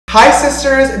Hi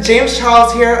sisters, James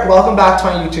Charles here. Welcome back to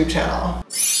my YouTube channel.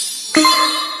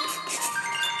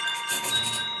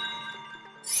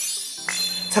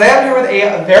 Today I'm here with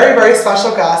a very, very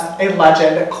special guest, a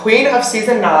legend, queen of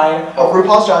season 9 of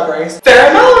RuPaul's Drag Race,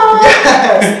 Farrah Moan!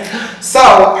 Yes! So,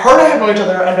 her and I have known each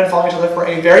other and been following each other for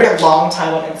a very long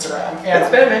time on Instagram. And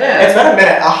it's been a minute. It's been a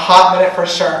minute, a hot minute for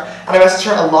sure. And I messaged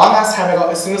her a long ass time ago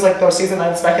as soon as like those season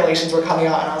 9 speculations were coming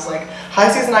out, and I was like,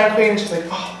 hi season 9 queen, and she's like,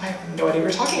 oh, I have no idea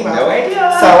what you're talking about. No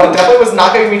idea. So it definitely was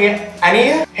not giving me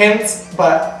any hints,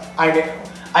 but I knew.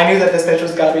 I knew that this bitch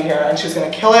was gonna be here and she was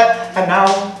gonna kill it, and now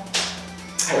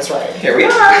I was right. Here we are.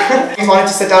 I just wanted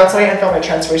to sit down today and film my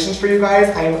transformations for you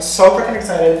guys. I am so freaking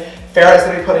excited. Farrah is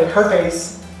going to be putting her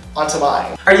face onto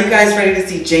mine. Are you guys ready to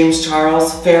see James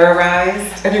Charles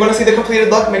FARRAH'S? If you want to see the completed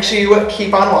look, make sure you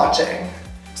keep on watching.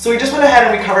 So we just went ahead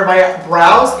and we covered my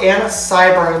brows and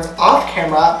sideburns off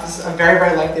camera. This is a very,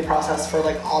 very lengthy process for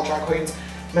like all drag queens.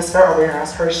 Miss Farrah over here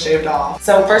has hers shaved off.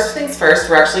 So first things first,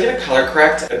 we're actually going to color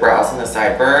correct the brows and the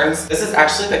sideburns. This is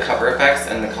actually the Cover FX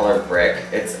and the color Brick.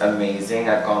 It's amazing.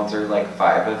 I've gone through like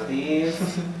 5 of these.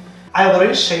 I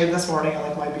literally shaved this morning and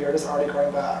like my beard is already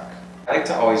growing back. I like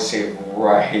to always shave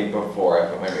right before I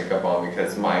put my makeup on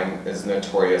because mine is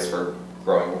notorious for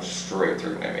growing straight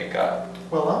through my makeup.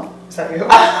 Willow? Is that you?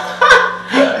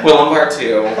 Willem part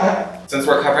 2. Since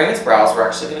we're covering his brows, we're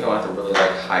actually going to go with a really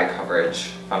like high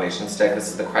coverage foundation stick. This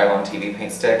is the Krylon TV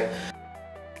paint stick.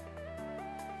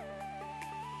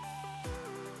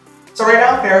 So right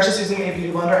now, Farrah's just using a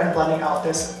beauty blender and blending out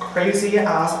this crazy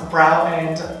ass brow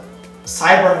and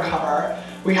sideburn cover.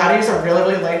 We had to use a really,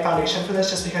 really light foundation for this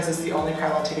just because it's the only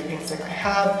Krylon TV paint stick I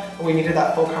have, and we needed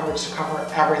that full coverage to cover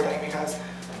everything because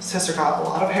sister got a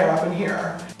lot of hair up in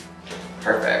here.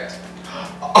 Perfect.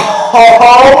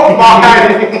 Oh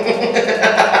my!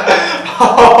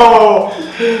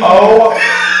 Oh.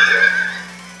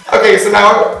 Okay, so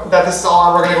now that this is all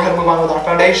on, we're gonna go ahead and move on with our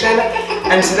foundation.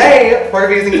 And today, we're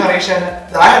gonna be using foundation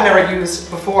that I have never used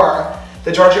before,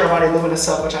 the Giorgio Armani Luminous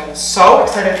Silk, which I'm so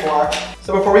excited for.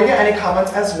 So before we get any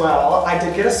comments as well, I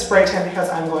did get a spray tan because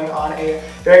I'm going on a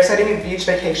very exciting beach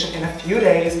vacation in a few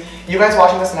days. You guys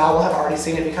watching this now will have already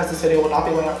seen it because this video will not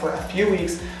be going up for a few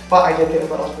weeks, but I did get a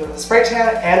little bit of a spray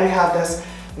tan, and we have this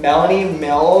Melanie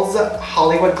Mills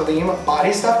Hollywood Gleam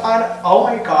body stuff on. Oh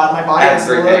my god, my body is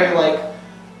literally like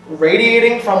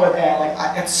radiating from within.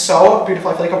 Like it's so beautiful.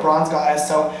 I feel like a bronze goddess.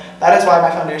 So that is why my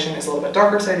foundation is a little bit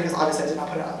darker today, because obviously I did not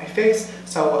put it on my face.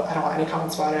 So I don't want any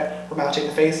comments about it. We're matching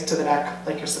the face to the neck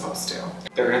like you're supposed to.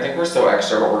 They're gonna think we're so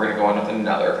extra, but we're gonna go in with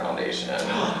another foundation.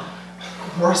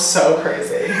 We're so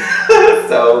crazy.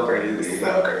 So crazy.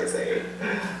 So crazy.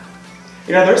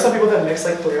 You know, there's some people that mix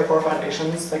like 3 or 4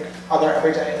 foundations like on their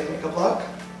everyday like makeup look.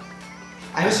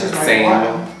 I just use my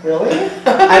one. Really?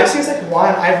 I just use like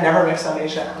one. I've never mixed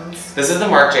foundations. This is the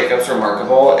Marc Jacobs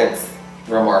Remarkable. It's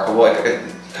remarkable. It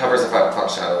covers a 5 o'clock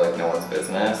shadow like no one's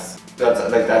business.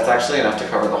 That's actually enough to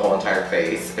cover the whole entire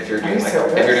face if you're doing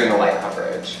a light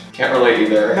coverage. Can't relate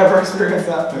either. Never experienced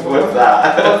that before. With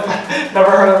that.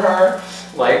 Never heard of her.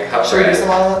 Light coverage. Should we do some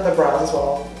on the brows as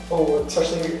well? Oh,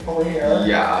 especially over here.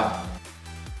 Yeah.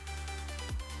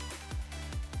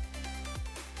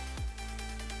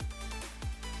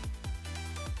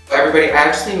 Everybody, I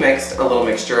actually mixed a little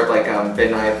mixture of like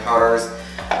midnight powders,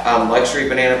 luxury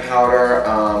banana powder,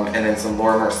 and then some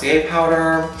Laura Mercier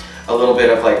powder, a little bit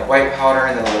of like white powder,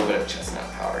 and then a little bit of chestnut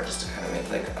powder, just to kind of make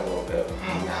like a little bit of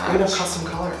match. You have custom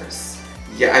colors.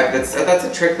 Yeah, that's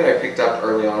a trick that I picked up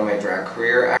early on in my drag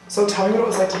career. So tell me what it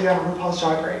was like to be on RuPaul's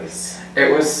Drag Race.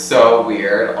 It was so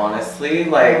weird, honestly.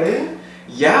 Like, really?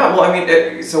 Yeah. Well, I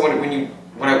mean, so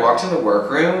when I walked in the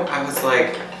workroom, I was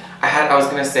like. I was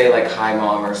gonna say like hi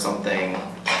mom or something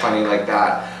funny like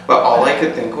that, but all I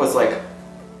could think was like,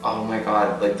 oh my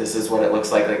god, like this is what it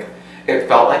looks like. Like it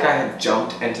felt like I had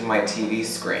jumped into my TV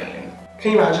screen.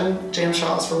 Can you imagine James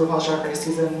Charles for RuPaul's Drag Race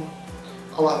season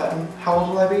 11? How old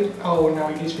will I be? Oh no,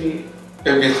 you'd be.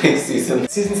 It would be like season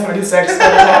 76.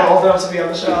 I'm old enough to be on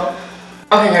the show.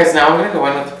 Okay guys, now I'm gonna go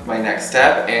in with my next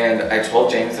step, and I told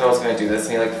James that I was gonna do this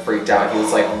and he like freaked out. He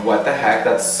was like, what the heck,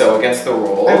 that's so against the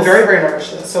rules. I'm very, very nervous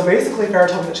for this. So basically Farrah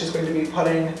told me that she's going to be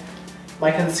putting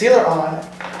my concealer on,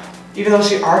 even though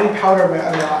she already powdered my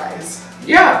under eyes.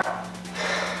 Yeah.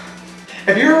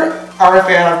 If you are a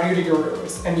fan of beauty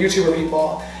gurus and YouTuber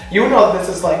people, you know that this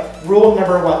is like rule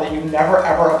number 1 that you never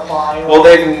ever apply. Well,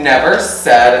 they've never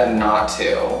said not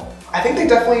to. I think they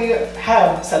definitely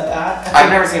have said that. I've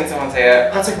never seen someone say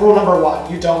it. That's like rule number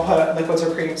 1. You don't put liquids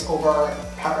or creams over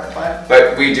powder,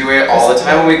 but we do it all the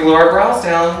time when we glue our brows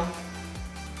down.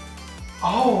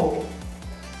 Oh.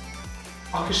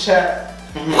 Oh shit.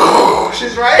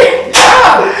 She's right.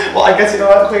 Yeah. I guess you know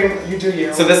what, Queen, you do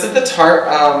you. So this is the Tarte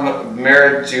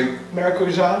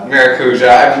Maracuja.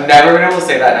 I've never been able to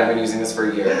say that, and I've been using this for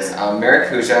years.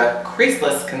 Maracuja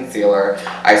Creaseless Concealer.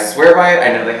 I swear by it.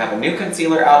 I know they have a new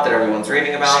concealer out that everyone's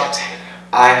raving about.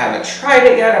 I haven't tried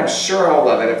it yet. I'm sure I'll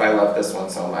love it if I love this one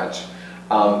so much.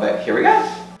 But here we go.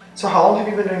 So how long have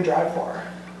you been doing drag for?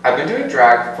 I've been doing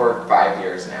drag for 5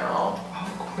 years now.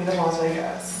 Oh, Queen of Las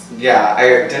Vegas. Yeah,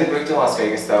 I didn't move to Las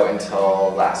Vegas though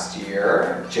until last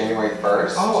year, January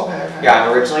 1st. Oh, okay. Yeah,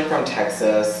 I'm originally from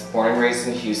Texas, born and raised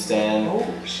in Houston. Oh,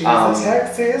 she's a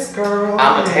Texas girl.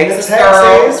 I'm a Texas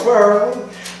Texas world.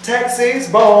 Texas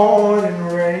born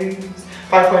and raised.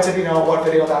 5 points if you know what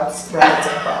video that's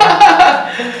referencing from.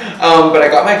 But I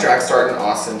got my drag start in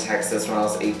Austin, Texas when I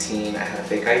was 18. I had a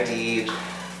fake ID.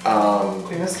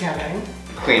 Queen of scamming.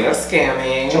 Queen of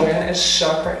scamming. Joanne is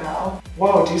shook right now.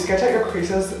 Whoa, do you sketch out your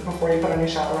creases before you put any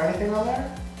shadow or anything on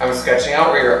there? I'm sketching out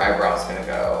where your eyebrow's gonna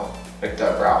go. Like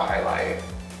the brow highlight.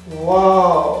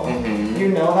 Whoa. Mm-hmm. You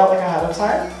know that like ahead of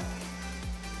time?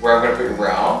 Where I'm gonna put your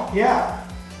brow? Yeah.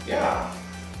 Yeah.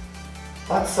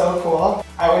 That's so cool.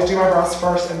 I always do my brows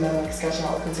first and then like sketch them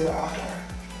out with concealer after.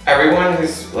 Everyone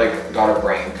who's like got a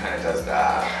brain kind of does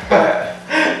that. But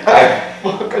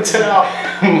well, good to know.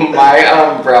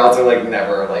 my brows are like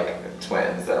never like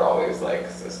twins. They're always like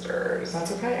sisters.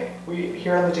 That's okay. We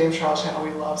here on the James Charles channel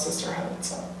we love sisterhood,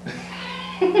 so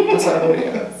that's what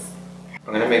it is.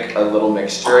 I'm gonna make a little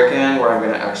mixture again where I'm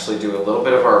gonna actually do a little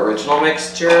bit of our original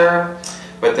mixture,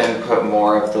 but then put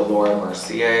more of the Laura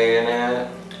Mercier in it.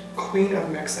 Queen of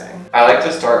mixing. I like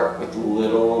to start with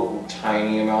little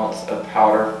tiny amounts of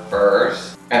powder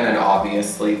first, and then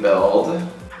obviously build.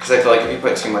 Because I feel like if you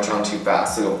put too much on too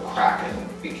fast, it'll crack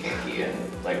and be cakey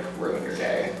and like ruin your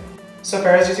day. So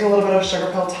Farrah's using a little bit of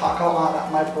Sugar Pill Taco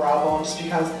on my brow bone just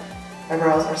because my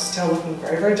brows are still looking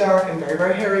very, very dark and very,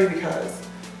 very hairy because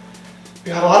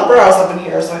we had a lot of brows up in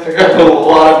here, so I figured a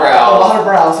lot of brows. A lot of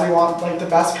brows, so we want like the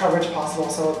best coverage possible.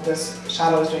 So this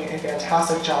shadow is doing a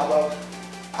fantastic job of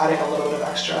adding a little bit of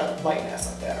extra lightness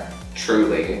up there.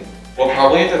 Truly. We'll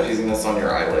probably end up using this on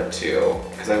your eyelid too,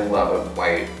 because I love a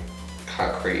white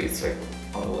cut crease like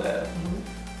on the lid.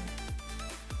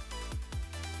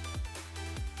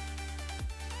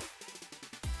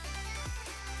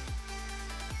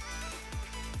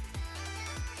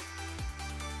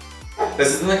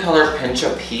 This is in the color Pinch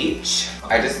of Peach.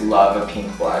 I just love a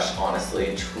pink blush,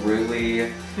 honestly,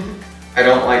 truly. I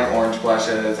don't like orange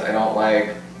blushes. I don't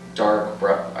like dark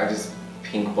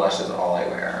pink blush is all I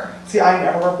wear. See, I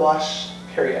never wear blush,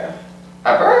 period.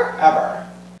 Ever? Ever.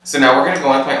 So now we're gonna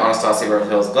go in with my Anastasia Beverly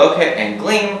Hills Glow Kit and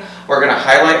Gleam. We're gonna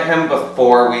highlight him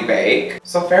before we bake.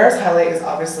 So Farrah's highlight is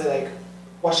obviously like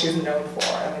what she's known for,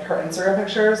 and like her Instagram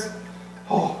pictures.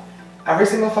 Oh, every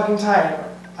single fucking time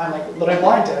I'm like literally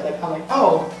blinded. Like I'm like,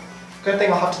 oh, good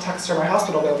thing I'll have to text her my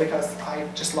hospital bill because I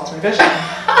just lost my vision.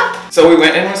 So we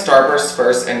went in with Starburst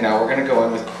first, and now we're gonna go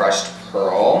in with Crushed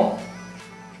Pearl.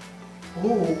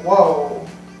 Ooh, whoa.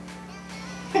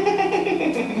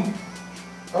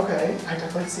 Okay, I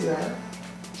definitely see her.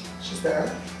 She's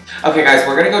there. Okay guys,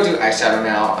 we're gonna go do eyeshadow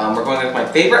now. We're going with my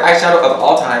favorite eyeshadow of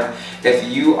all time. If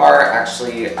you are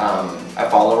actually a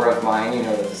follower of mine, you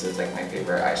know that this is like my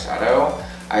favorite eyeshadow.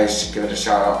 I should give it a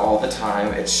shout out all the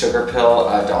time. It's Sugar Pill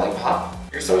Dolly Pop.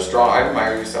 You're so strong. I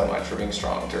admire you so much for being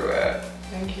strong through it.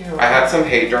 Thank you. I had some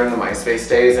hate during the MySpace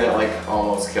days and it like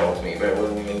almost killed me, but it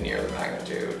wasn't even near the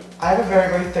magnitude. I have a very,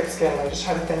 very thick skin. I just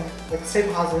try to think, like stay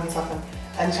positive and stuff. And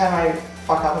anytime I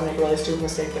fuck up and make a really stupid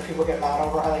mistake that people get mad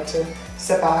over, I like to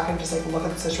sit back and just like look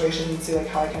at the situation and see like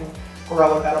how I can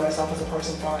grow and better myself as a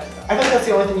person from it. I think that's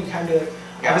the only thing you can do.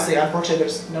 Like, obviously, unfortunately,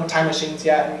 there's no time machines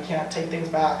yet and you can't take things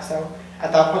back. So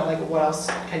at that point, like what else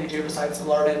can you do besides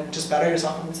learn and just better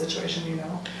yourself in the situation, you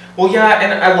know? Well, yeah,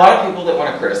 and a lot of people that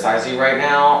want to criticize you right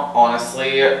now,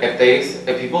 honestly,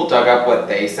 if people dug up what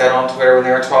they said on Twitter when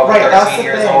they were 12 or 13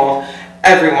 years old,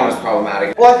 everyone was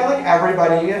problematic. Well, I feel like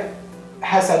everybody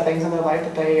has said things in their life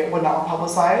that they would not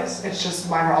publicize. It's just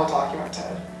mine are all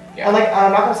documented. Yeah. And like,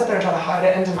 I'm not gonna sit there and try to hide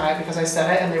it and deny it because I said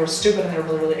it and they were stupid and they were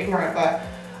really, really ignorant, but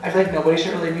I feel like nobody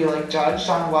should really be like judged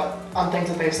on things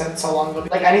that they've said so long ago.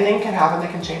 Like anything can happen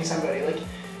that can change somebody. Like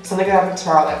something could happen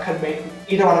tomorrow that could make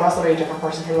either one of us a different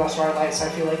person for the rest of our life. So I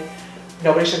feel like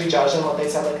nobody should be judged on what they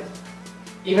said like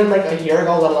even like a year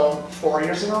ago, let alone 4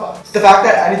 years ago. The fact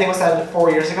that anything was said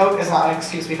 4 years ago is not an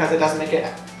excuse because it doesn't make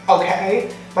it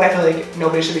okay. But I feel like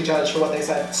nobody should be judged for what they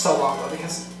said so long ago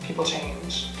because people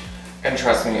change. And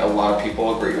trust me, a lot of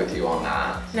people agree with you on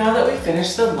that. Now that we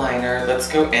finished the liner, let's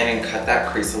go in and cut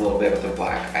that crease a little bit with the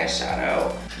black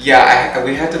eyeshadow. Yeah,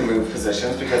 we had to move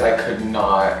positions because I could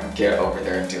not get over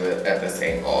there and do it at this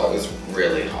angle. It was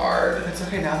really hard. It's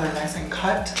okay, now they're nice and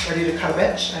cut, ready to cut a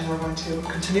bitch, and we're going to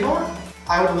continue on.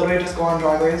 I would literally just go on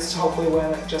Drag Race to hopefully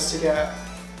win just to get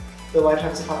the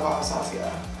lifetime supply of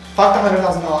Anastasia. Fuck the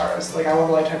 $100,000. Like, I want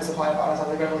a lifetime supply of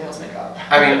Anastasia Beverly Hills makeup.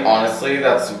 I mean, honestly,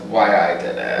 that's why I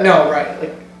did it. No, right.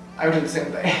 Like, I would do the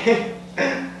same thing.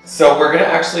 So we're gonna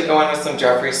actually go in with some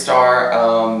Jeffree Star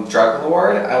Drug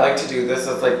Lord. I like to do this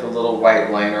as like the little white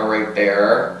liner right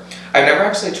there. I've never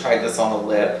actually tried this on the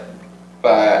lip,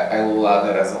 but I love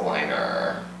it as a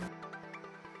liner.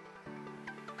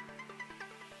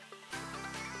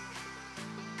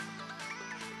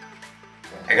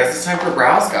 I guess it's time for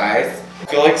brows, guys. I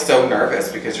feel like so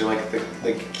nervous because you're like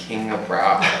the king of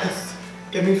brows.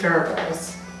 Give me Farrah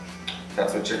brows.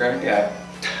 That's what you're gonna get.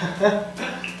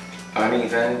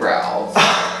 Uneven brows.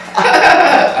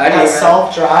 Uneven.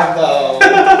 Self-drag though.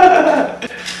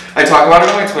 I talk about it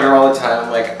on my Twitter all the time.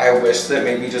 I'm like, I wish that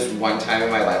maybe just one time in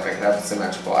my life I could have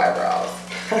symmetrical eyebrows.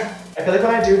 I feel like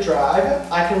when I do drag,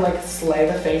 I can like slay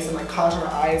the face and like contour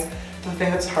my eyes. The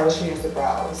thing that's hardest for me is the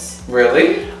brows.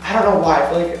 Really? I don't know why. I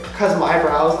feel like because of my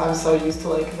brows, I'm so used to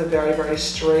like the very, very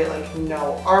straight, like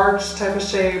no arch type of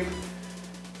shape,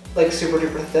 like super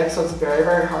duper thick. So it's very,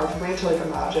 very hard for me to like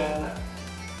imagine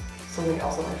something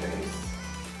else on my face.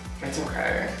 It's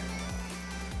okay.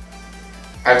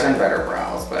 I've done better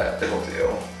brows, but it'll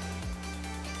do.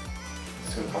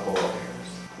 Let's do a couple little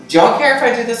hairs. Do y'all care if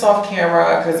I do this off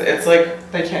camera? Because it's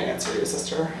like... They can't answer you,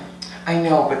 sister. I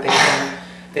know, but they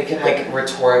can like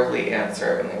rhetorically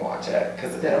answer it when they watch it.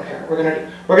 Because they don't care. We're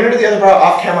gonna do the other brow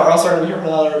off camera, or else we're gonna be here for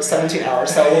another 17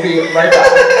 hours, so we'll be right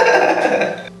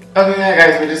back. Okay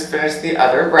guys, we just finished the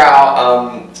other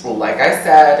brow. Like I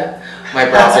said, my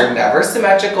brows are never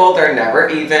symmetrical, they're never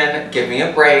even. Give me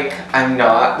a break. I'm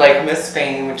not like Miss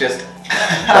Fame, just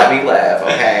let me live,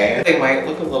 okay? They might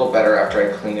look a little better after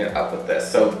I clean it up with this.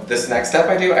 So this next step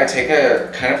I do, I take a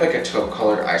kind of like a taupe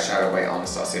colored eyeshadow by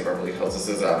Anastasia Beverly Hills. This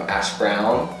is ash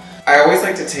brown. I always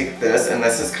like to take this, and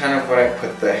this is kind of what I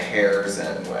put the hairs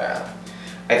in with.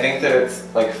 I think that it's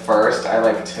like first I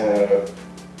like to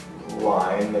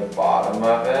line the bottom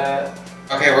of it.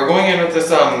 Okay, we're going in with this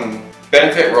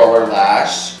Benefit Roller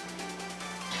Lash.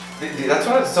 That's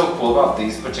what is so cool about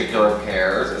these particular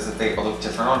pairs, is that they look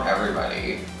different on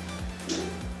everybody.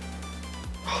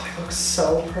 Oh, they look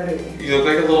so pretty. You look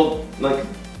like a little like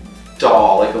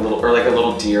doll, like a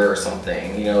little deer or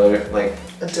something. You know, like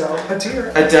a doe, a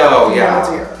deer. A doe, yeah.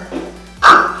 A deer.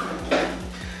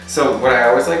 So what I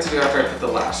always like to do after I put the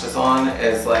lashes on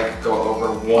is like go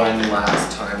over one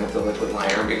last time with the liquid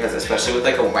liner, because especially with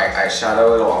like a white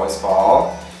eyeshadow, it'll always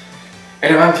fall.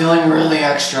 And if I'm feeling really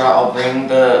extra, I'll bring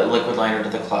the liquid liner to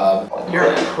the club.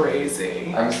 You're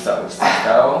crazy. I'm so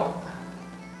sicko.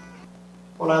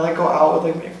 When I like go out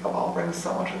with like makeup, I'll bring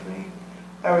so much with me.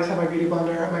 I always have my beauty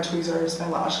blender, my tweezers, my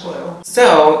lash glue.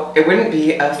 So it wouldn't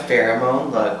be a Farrah Moan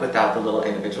look without the little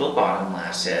individual bottom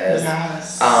lashes.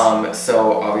 Yes.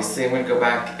 So obviously I'm gonna go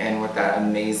back in with that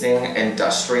amazing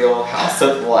industrial House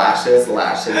of Lashes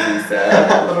lash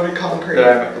adhesive. Literally concrete.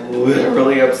 That I'm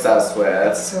literally obsessed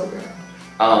with. So good.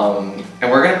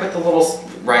 And we're gonna put the little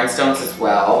rhinestones as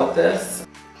well with this.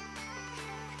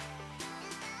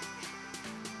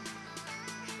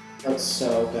 Looks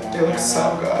so good. It looks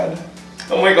so good.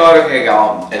 Oh my god, okay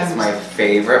y'all, it's my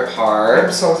favorite part.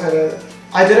 I'm so excited.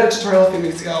 I did a tutorial a few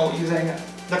weeks ago using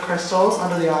the crystals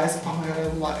under the eyes. Oh my god, I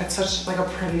love it. It's such like a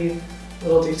pretty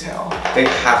little detail. They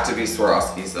have to be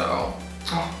Swarovskis though.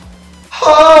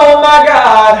 Oh my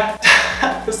god!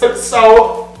 This looks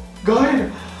so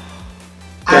good.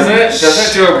 Doesn't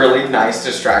it do a really nice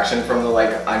distraction from the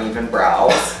like uneven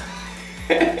brows?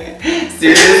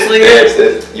 Seriously?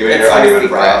 You and your uneven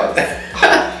brows.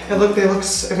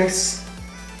 It makes,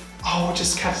 oh, it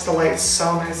just catches the light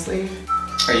so nicely.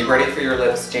 Are you ready for your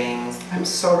lips, James? I'm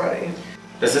so ready.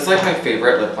 This is like my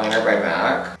favorite lip liner by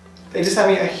MAC. They just sent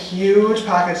me a huge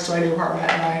package to my new apartment,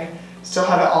 and I still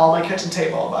have it all on my kitchen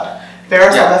table, but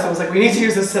Farrah saw this and was like, we need to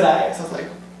use this today. So I was like,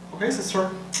 okay, sister.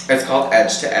 It's called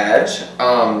Edge to Edge.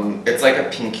 It's like a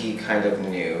pinky kind of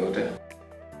nude.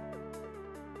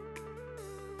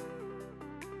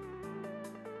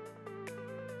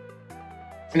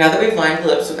 Now that we've lined the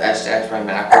lips with Edge to Edge by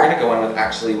MAC, we're going to go in with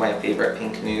actually my favorite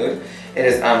pink nude. It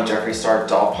is Jeffree Star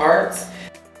Doll Parts.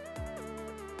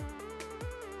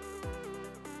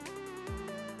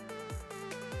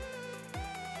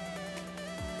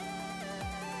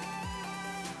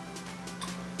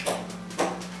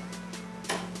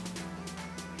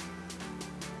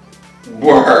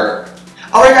 Work.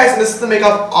 Alright guys, this is the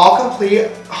makeup all complete.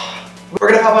 We're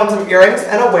gonna pop on some earrings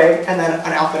and a wig and then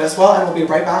an outfit as well, and we'll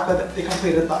be right back with the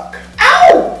completed look.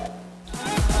 Ow!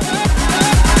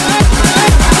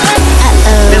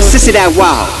 Now sissy that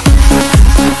wow.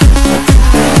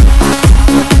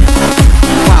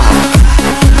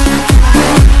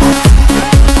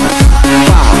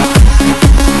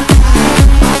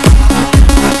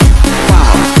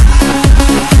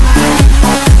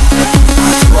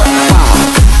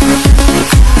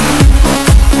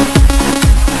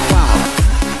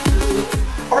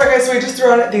 So we just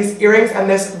threw on these earrings and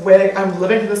this wig. I'm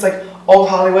living for this like old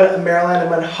Hollywood, Marilyn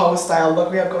Monroe style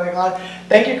look we have going on.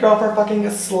 Thank you, girl, for fucking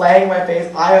slaying my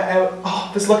face.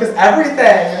 Oh, this look is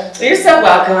everything. You're so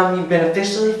welcome. You've been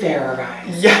officially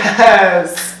Farrah'S.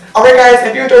 Yes. Alright guys,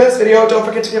 if you enjoyed this video, don't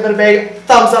forget to give it a big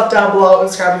thumbs up down below and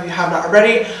subscribe if you have not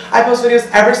already. I post videos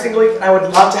every single week and I would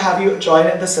love to have you join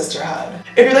the sisterhood.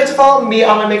 If you'd like to follow me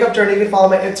on my makeup journey, you can follow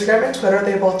my Instagram and Twitter.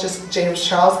 They're both just James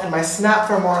Charles, and my Snap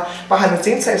for more behind the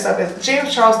scenes type stuff is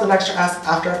James Charles, the extra S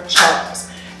after Charles.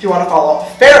 If you want to follow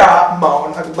Farrah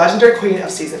Moan, a legendary queen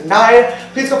of season 9,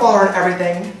 please go follow her on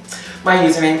everything. My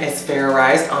username is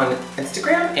FARRAH'S on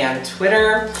Instagram and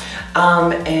Twitter.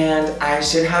 And I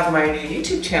should have my new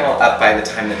YouTube channel up by the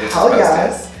time that this is posted.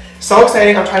 Yes. So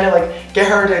exciting. I'm trying to like get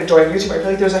her to join YouTube. I feel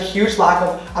like there's a huge lack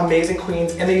of amazing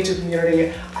queens in the YouTube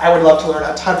community. I would love to learn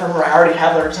a ton from her. I already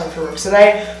have learned a ton from her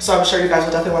today. So I'm sure you guys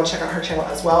will definitely want to check out her channel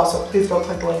as well. So please go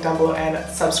click the link down below and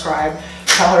subscribe.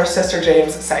 Tell her sister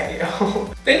James sent you.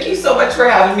 Thank you so much for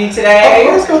having me today. Of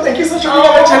course, girl. Thank you so much for being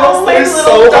on my channel. My Thank you so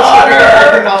little much for being daughter. here.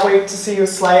 I cannot wait to see you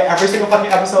slay every single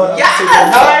fucking episode of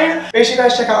season 9. Make sure you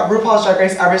guys check out RuPaul's Drag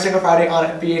Race every single Friday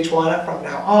on VH1 from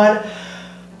now on.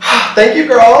 Thank you,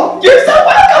 girl. You're so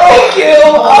welcome. Thank you.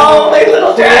 Oh, my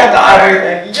little drag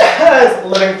daughter. Yes,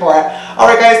 living for it.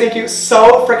 Alright guys, thank you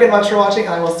so freaking much for watching,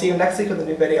 and I will see you next week with a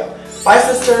new video. Bye,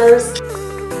 sisters.